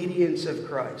the obedience of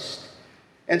Christ.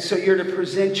 And so you're to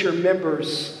present your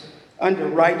members under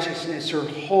righteousness or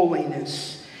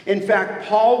holiness. In fact,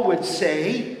 Paul would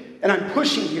say, and I'm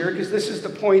pushing here because this is the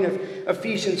point of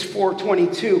Ephesians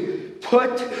 4:22,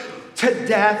 put to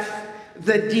death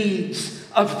the deeds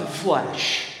of the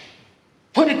flesh.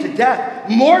 Put it to death.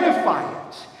 Mortify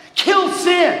it. Kill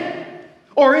sin,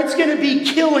 or it's going to be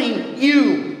killing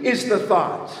you, is the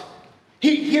thought.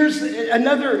 Here's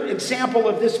another example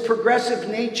of this progressive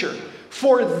nature.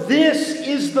 For this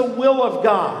is the will of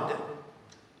God.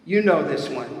 You know this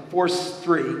one. Verse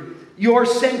 3. Your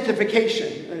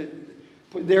sanctification.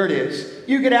 There it is.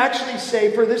 You could actually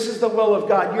say, for this is the will of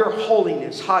God, your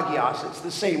holiness. Hagios, it's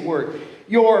the same word.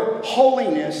 Your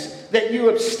holiness, that you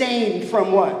abstain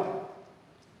from what?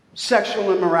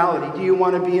 Sexual immorality. Do you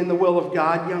want to be in the will of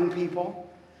God, young people?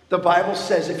 The Bible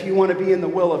says if you want to be in the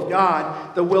will of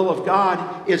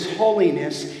God is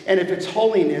holiness. And if it's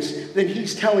holiness, then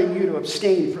he's telling you to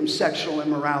abstain from sexual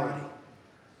immorality.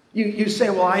 You say,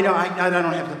 well, I don't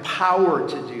have the power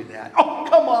to do that. Oh,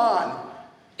 come on.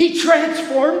 He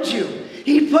transformed you.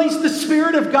 He placed the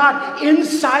Spirit of God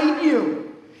inside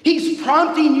you. He's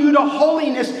prompting you to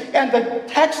holiness. And the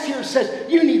text here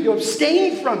says you need to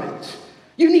abstain from it.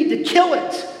 You need to kill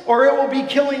it, or it will be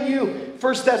killing you.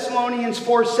 1 Thessalonians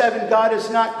 4:7, God has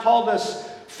not called us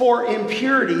for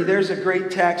impurity. There's a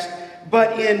great text.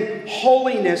 But in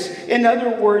holiness. In other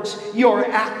words, you're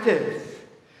active.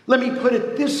 Let me put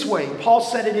it this way. Paul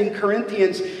said it in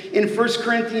Corinthians, in 1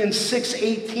 Corinthians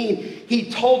 6:18. He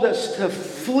told us to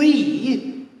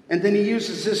flee, and then he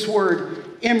uses this word,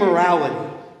 immorality.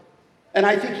 And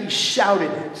I think he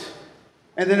shouted it.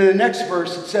 And then in the next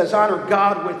verse it says, honor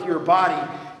God with your body,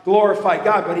 glorify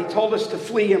God. But he told us to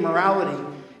flee immorality.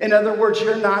 In other words,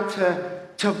 you're not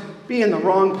to be in the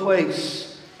wrong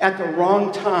place at the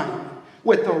wrong time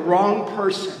with the wrong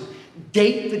person.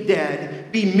 Date the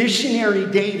dead, be missionary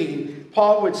dating.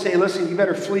 Paul would say, listen, you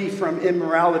better flee from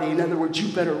immorality. In other words,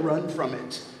 you better run from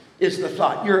it, is the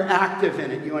thought. You're active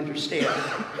in it, you understand.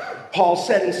 Paul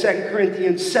said in 2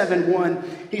 Corinthians 7:1,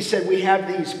 he said, we have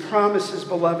these promises,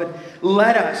 beloved.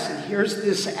 Let us, and here's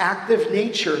this active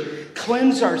nature,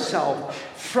 cleanse ourselves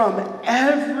from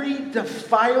every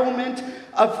defilement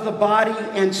of the body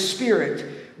and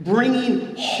spirit,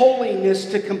 bringing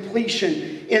holiness to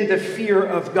completion in the fear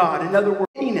of God. In other words,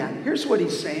 here's what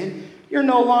he's saying. You're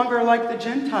no longer like the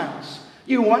Gentiles.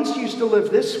 You once used to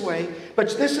live this way,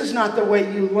 but this is not the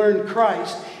way you learned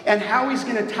Christ. And how he's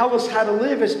going to tell us how to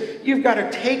live is you've got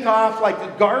to take off like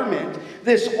a garment,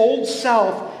 this old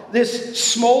self, this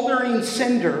smoldering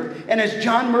cinder. And as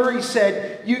John Murray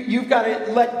said, you've got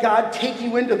to let God take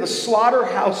you into the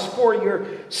slaughterhouse for your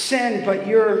sin, but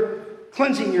you're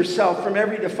cleansing yourself from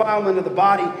every defilement of the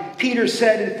body. Peter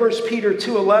said in 1 Peter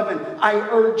 2:11, I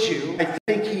urge you. I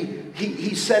think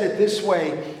he said it this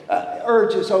way.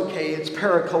 Urge is okay, it's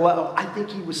parakaleo. I think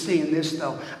he was saying this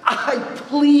though. I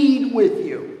plead with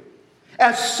you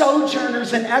as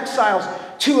sojourners and exiles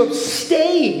to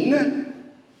abstain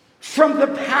from the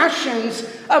passions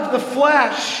of the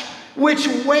flesh which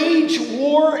wage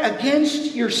war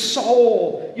against your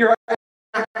soul. Your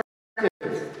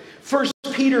active. 1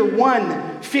 Peter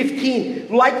 1:15,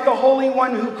 like the Holy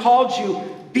One who called you,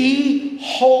 be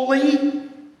holy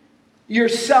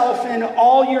yourself in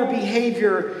all your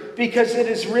behavior, because it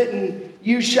is written,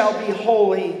 you shall be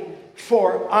holy,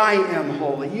 for I am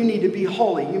holy. You need to be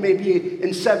holy. You may be in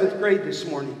 7th grade this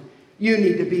morning. You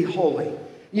need to be holy.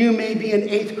 You may be in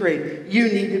 8th grade. You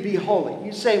need to be holy.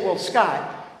 You say, well, Scott,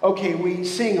 okay, we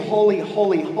sing holy,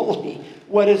 holy, holy.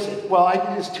 What is it? Well,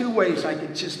 there's two ways I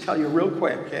could just tell you real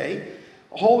quick, okay?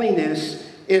 Holiness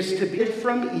is to be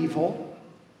from evil,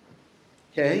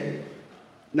 okay?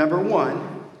 Number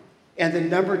one. And then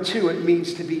number two, it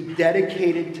means to be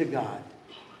dedicated to God.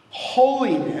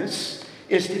 Holiness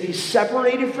is to be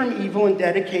separated from evil and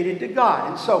dedicated to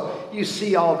God. And so you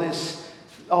see all these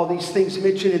things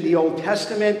mentioned in the Old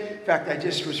Testament. In fact, I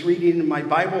just was reading in my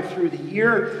Bible through the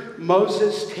year,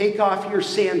 Moses, take off your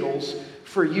sandals,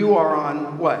 for you are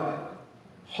on what?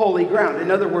 Holy ground. In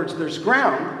other words, there's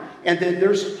ground, and then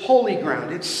there's holy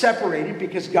ground. It's separated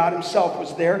because God himself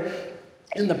was there.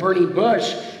 In the burning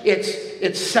bush,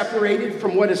 it's separated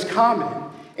from what is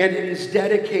common, and it is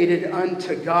dedicated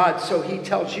unto God. So he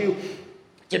tells you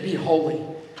to be holy.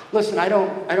 Listen,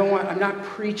 I'm not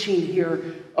preaching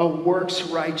here a works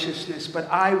righteousness, but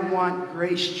I want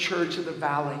Grace Church of the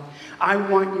Valley. I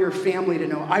want your family to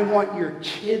know. I want your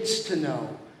kids to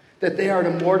know that they are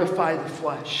to mortify the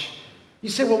flesh. You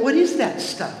say, well, what is that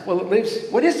stuff? Well,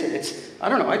 what is it? I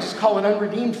don't know. I just call it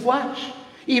unredeemed flesh.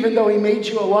 Even though he made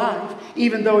you alive,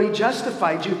 even though he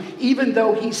justified you, even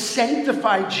though he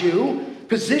sanctified you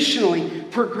positionally,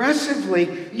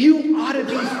 progressively, you ought to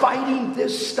be fighting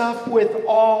this stuff with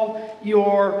all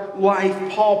your life.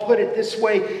 Paul put it this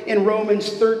way in Romans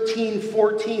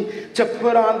 13:14, to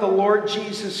put on the Lord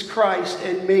Jesus Christ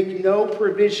and make no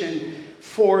provision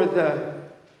for the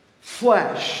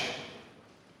flesh.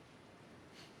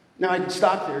 Now, I can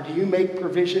stop there. Do you make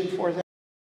provision for that?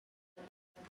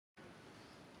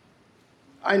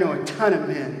 I know a ton of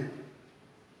men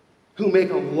who make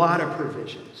a lot of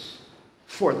provisions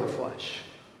for the flesh.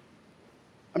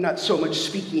 I'm not so much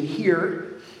speaking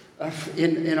here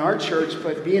in our church,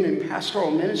 but being in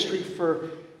pastoral ministry for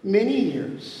many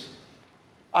years,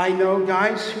 I know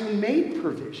guys who made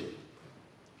provision.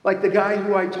 Like the guy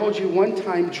who I told you one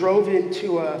time drove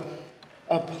into a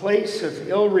place of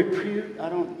ill repute. I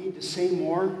don't need to say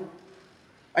more.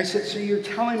 I said, so you're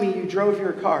telling me you drove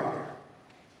your car there?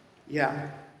 Yeah.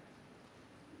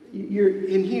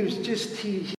 And he was just,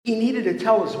 he needed to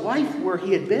tell his wife where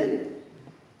he had been.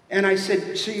 And I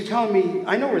said, so you're telling me,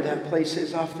 I know where that place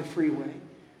is off the freeway.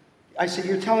 I said,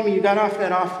 you're telling me you got off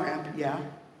that off-ramp? Yeah.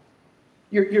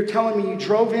 You're telling me you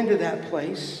drove into that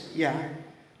place? Yeah.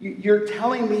 You're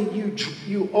telling me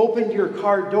you opened your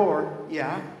car door?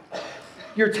 Yeah.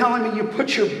 You're telling me you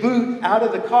put your boot out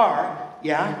of the car?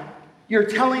 Yeah. You're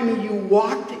telling me you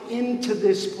walked into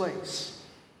this place.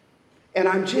 And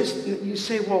you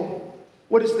say, well,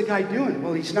 what is the guy doing?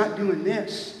 Well, he's not doing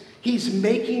this. He's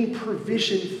making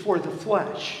provision for the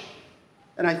flesh.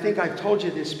 And I think I've told you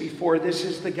this before. This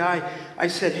is the guy. I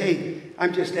said, hey,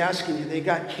 I'm just asking you. They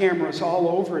got cameras all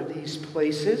over these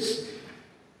places.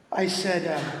 I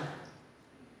said,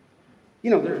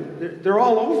 they're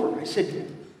all over. I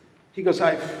said, he goes,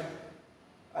 I've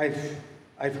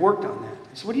worked on that.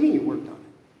 I said, what do you mean you worked on it?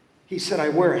 He said, I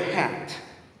wear a hat.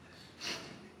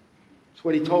 That's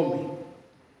what he told me.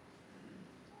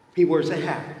 He wears a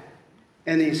hat.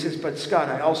 And then he says, but Scott,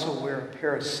 I also wear a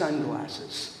pair of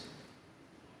sunglasses.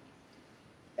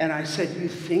 And I said, you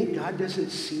think God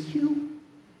doesn't see you?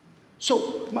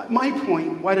 So my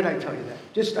point, why did I tell you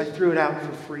that? I threw it out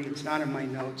for free. It's not in my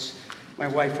notes. My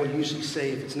wife will usually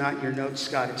say, if it's not in your notes,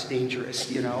 Scott, it's dangerous,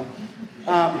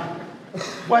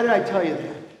 Why did I tell you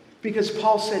that? Because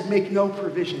Paul said, make no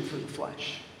provision for the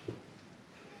flesh.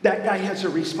 That guy has a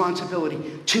responsibility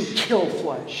to kill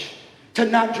flesh, to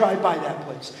not drive by that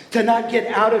place, to not get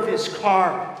out of his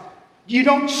car. You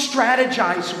don't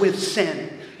strategize with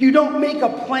sin. You don't make a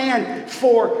plan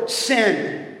for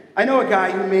sin. I know a guy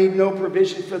who made no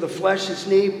provision for the flesh. His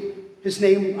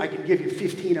name, I could give you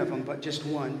 15 of them, but just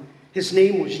one. His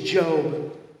name was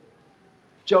Job.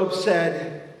 Job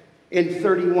said in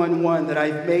 31:1 that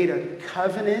I've made a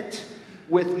covenant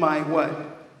with my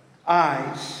what?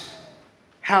 Eyes.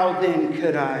 How then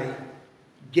could I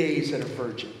gaze at a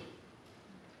virgin?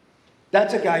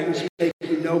 That's a guy who's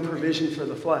making no provision for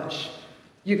the flesh.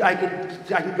 I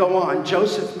could go on.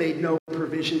 Joseph made no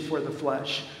provision for the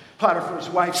flesh. Potiphar's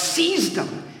wife seized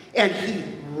him and he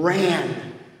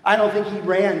ran. I don't think he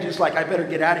ran just like, I better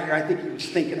get out of here. I think he was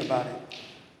thinking about it.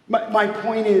 My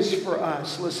point is for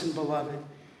us, listen, beloved,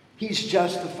 he's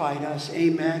justified us,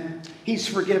 amen. He's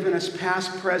forgiven us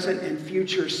past, present, and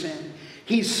future sin.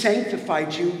 He's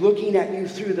sanctified you, looking at you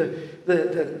through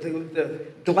the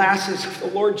glasses of the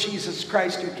Lord Jesus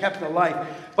Christ who kept the life.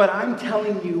 But I'm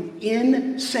telling you,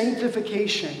 in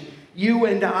sanctification, you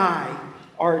and I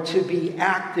are to be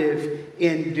active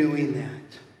in doing that.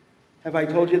 Have I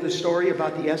told you the story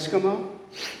about the Eskimo?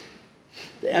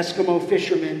 The Eskimo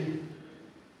fishermen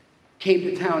came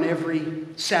to town every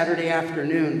Saturday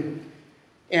afternoon.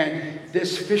 And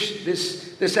this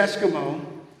Eskimo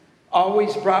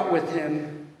always brought with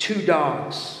him 2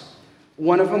 dogs.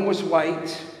 One of them was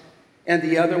white and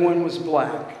the other one was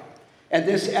black. And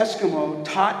this Eskimo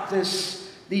taught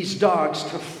these dogs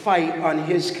to fight on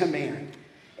his command.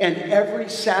 And every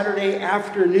Saturday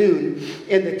afternoon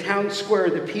in the town square,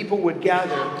 the people would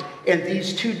gather and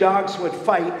these 2 dogs would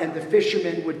fight and the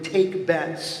fishermen would take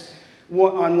bets.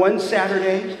 On one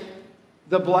Saturday,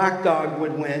 the black dog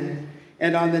would win.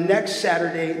 And on the next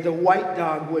Saturday, the white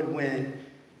dog would win.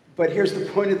 But here's the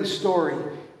point of the story,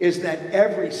 is that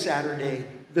every Saturday,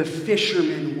 the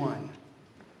fisherman won.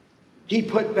 He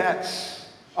put bets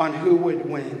on who would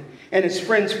win. And his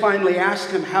friends finally asked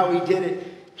him how he did it.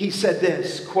 He said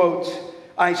this, quote,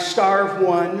 I starve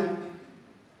one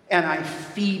and I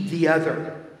feed the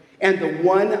other. And the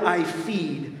one I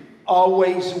feed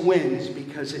always wins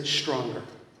because it's stronger.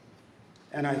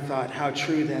 And I thought, how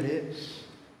true that is.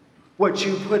 What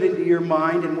you put into your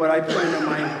mind and what I put into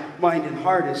my mind and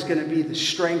heart is going to be the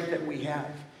strength that we have,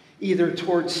 either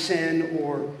towards sin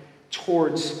or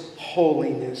towards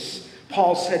holiness.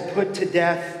 Paul said, put to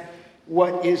death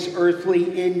what is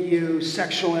earthly in you: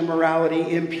 sexual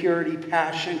immorality, impurity,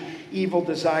 passion, evil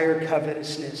desire,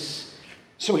 covetousness.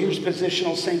 So here's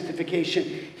positional sanctification.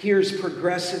 Here's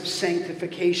progressive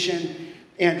sanctification.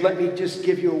 And let me just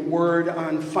give you a word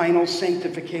on final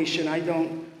sanctification. I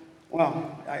don't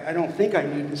think I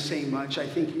need to say much. I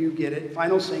think you get it.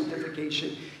 Final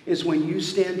sanctification is when you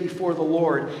stand before the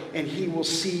Lord and he will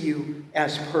see you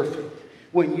as perfect.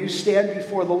 When you stand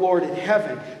before the Lord in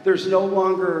heaven, there's no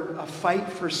longer a fight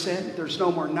for sin. There's no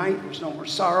more night. There's no more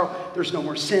sorrow. There's no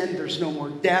more sin. There's no more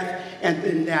death. And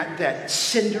then that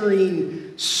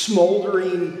cindering,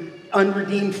 smoldering,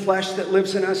 unredeemed flesh that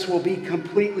lives in us will be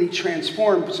completely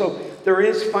transformed. So there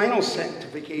is final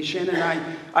sanctification,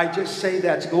 and I just say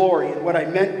that's glory. And what I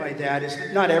meant by that is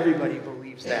that not everybody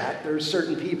believes that. There's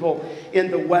certain people in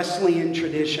the Wesleyan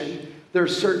tradition.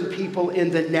 There's certain people in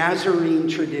the Nazarene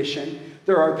tradition.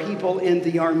 There are people in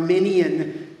the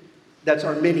Arminian, that's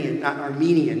Arminian, not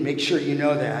Armenian, make sure you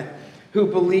know that, who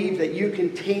believe that you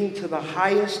can attain to the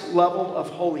highest level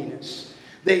of holiness.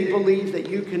 They believe that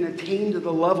you can attain to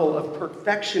the level of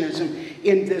perfectionism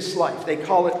in this life. They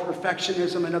call it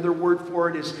perfectionism. Another word for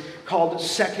it is called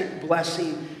second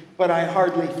blessing, but I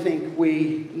hardly think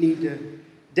we need to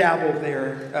dabble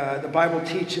there. The Bible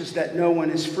teaches that no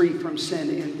one is free from sin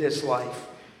in this life.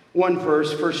 One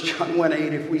verse, 1 John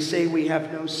 1:8, if we say we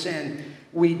have no sin,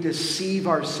 we deceive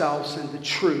ourselves and the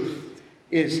truth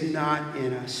is not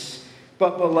in us.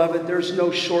 But beloved, there's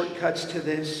no shortcuts to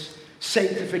this.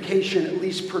 Sanctification, at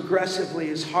least progressively,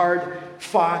 is hard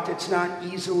fought. It's not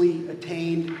easily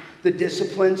attained. The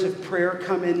disciplines of prayer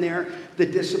come in there. The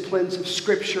disciplines of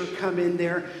Scripture come in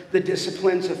there. The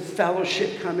disciplines of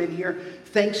fellowship come in here.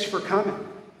 Thanks for coming.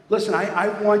 Listen, I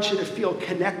want you to feel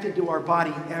connected to our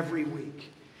body every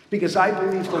week, because I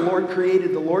believe the Lord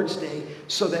created the Lord's Day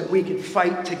so that we could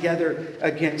fight together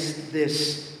against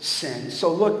this sin.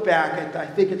 So look back at, I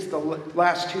think it's the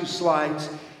last two slides.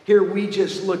 Here we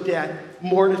just looked at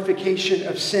mortification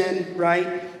of sin,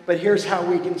 right? But here's how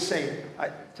we can say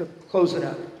it, to close it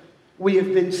up. We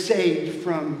have been saved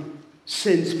from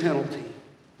sin's penalty.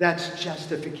 That's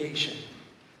justification.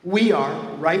 We are,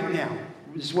 right now,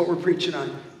 this is what we're preaching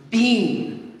on,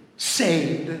 being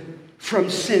saved from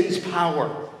sin's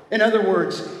power. In other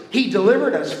words, he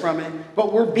delivered us from it,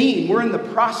 but we're in the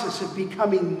process of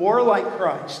becoming more like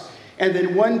Christ. And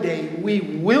then one day we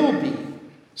will be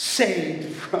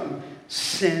saved from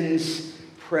sin's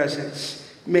presence.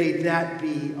 May that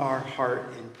be our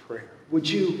heart and prayer. Would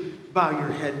you bow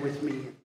your head with me?